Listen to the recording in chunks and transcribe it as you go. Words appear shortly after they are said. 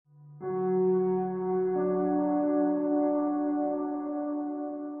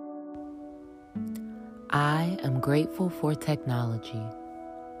am grateful for technology.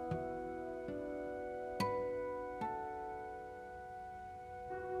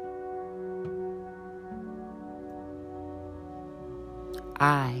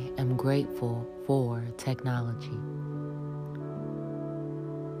 I am grateful for technology.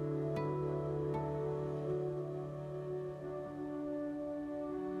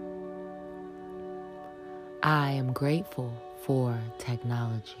 I am grateful for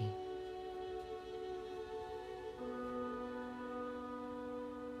technology.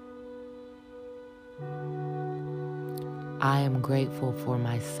 I am grateful for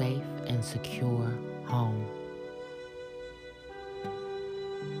my safe and secure home.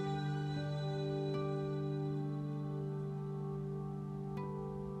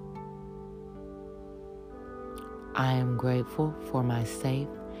 I am grateful for my safe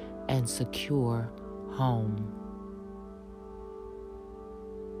and secure home.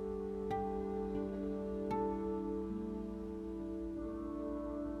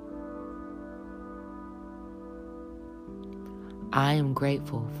 I am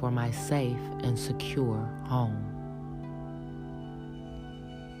grateful for my safe and secure home.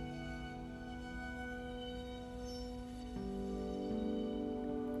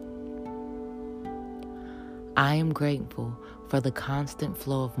 I am grateful for the constant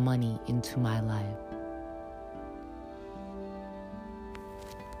flow of money into my life.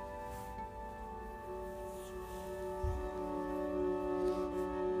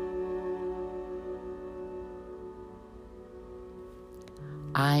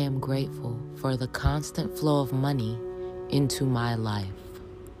 I am grateful for the constant flow of money into my life.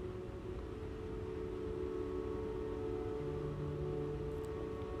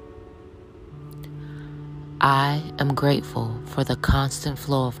 I am grateful for the constant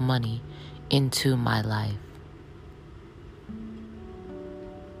flow of money into my life.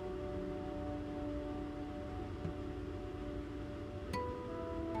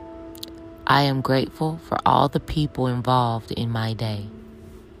 I am grateful for all the people involved in my day.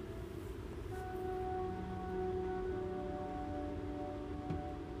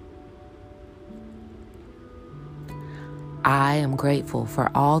 I am grateful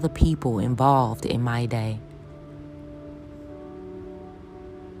for all the people involved in my day.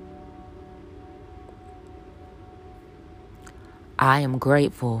 I am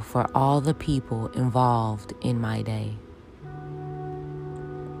grateful for all the people involved in my day.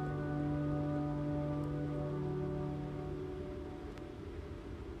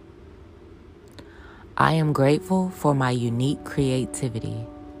 I am grateful for my unique creativity.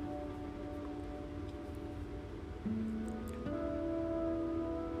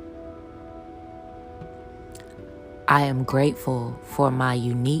 I am grateful for my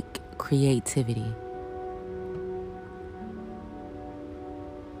unique creativity.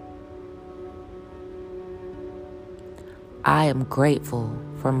 I am grateful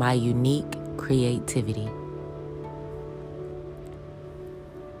for my unique creativity.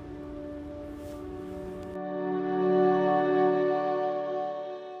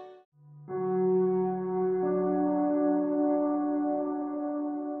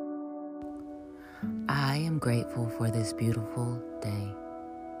 I am grateful for this beautiful day.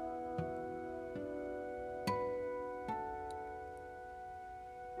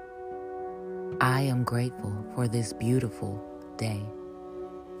 I am grateful for this beautiful day.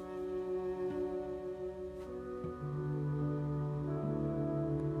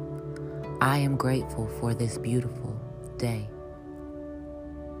 I am grateful for this beautiful day.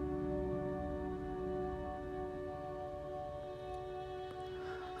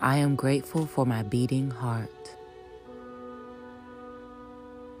 I am grateful for my beating heart.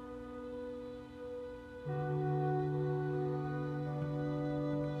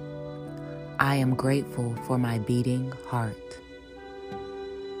 I am grateful for my beating heart.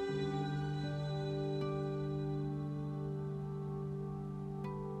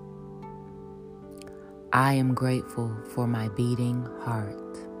 I am grateful for my beating heart.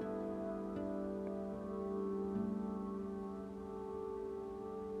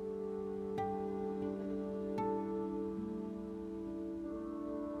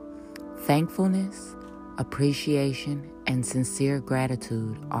 Thankfulness, appreciation, and sincere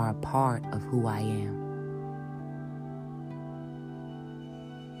gratitude are a part of who I am.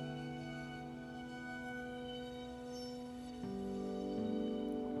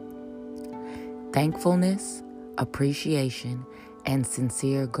 Thankfulness, appreciation, and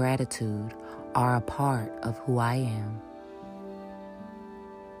sincere gratitude are a part of who I am.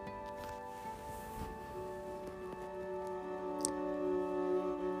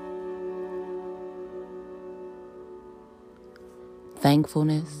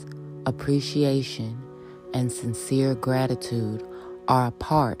 Thankfulness, appreciation, and sincere gratitude are a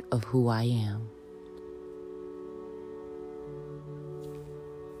part of who I am.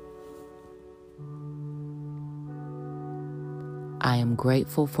 I am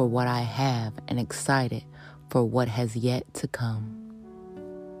grateful for what I have and excited for what has yet to come.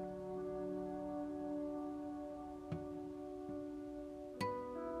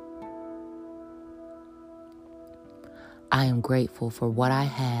 I am grateful for what I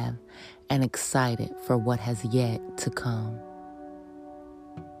have and excited for what has yet to come.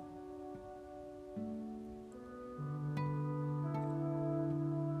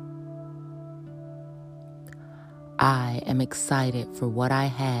 I am excited for what I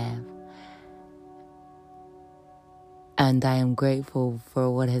have, and I am grateful for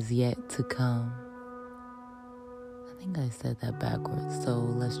what has yet to come. I think I said that backwards, so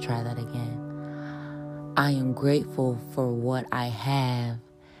let's try that again. I am grateful for what I have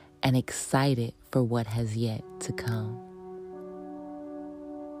and excited for what has yet to come.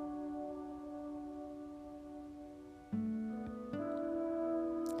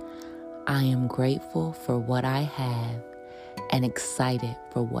 I am grateful for what I have and excited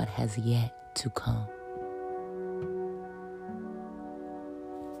for what has yet to come.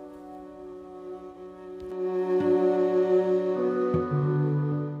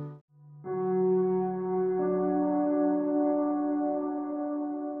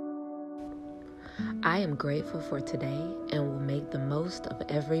 I am grateful for today and will make the most of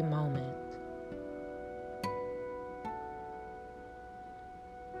every moment.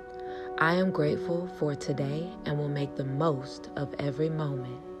 I am grateful for today and will make the most of every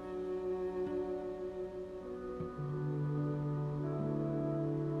moment.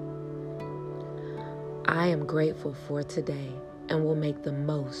 I am grateful for today and will make the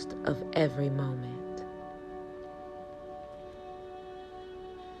most of every moment.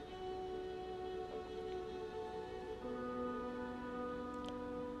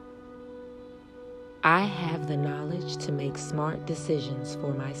 I have the knowledge to make smart decisions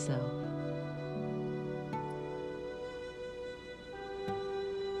for myself.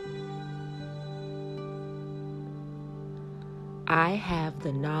 I have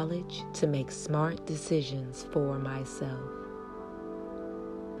the knowledge to make smart decisions for myself.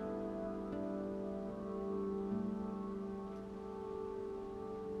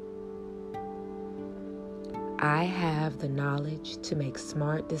 I have the knowledge to make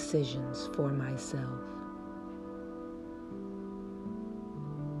smart decisions for myself.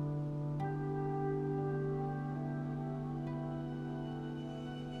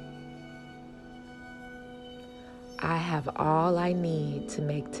 I have all I need to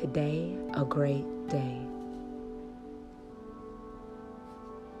make today a great day.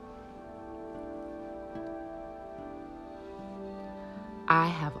 I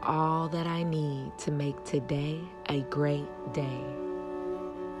have all that I need to make today a great day.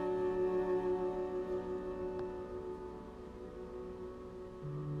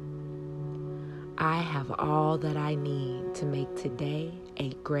 I have all that I need to make today a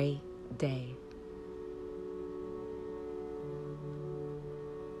great day.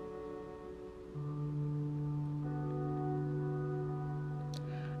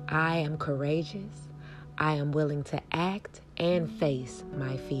 I am courageous. I am willing to act and face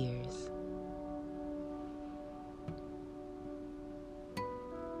my fears.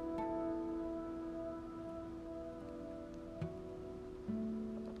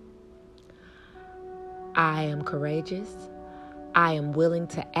 I am courageous. I am willing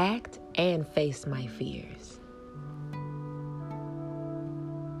to act and face my fears.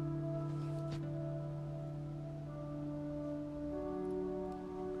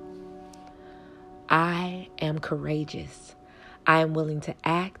 I am courageous. I am willing to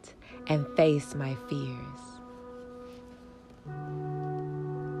act and face my fears.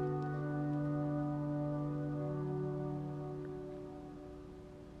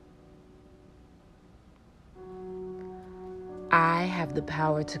 I have the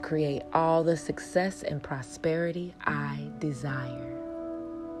power to create all the success and prosperity I desire.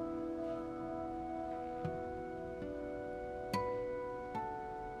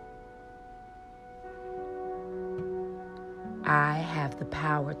 I have the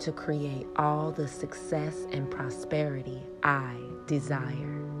power to create all the success and prosperity I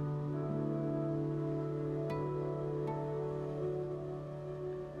desire.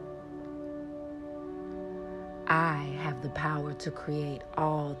 I have the power to create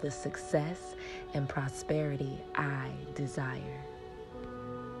all the success and prosperity I desire.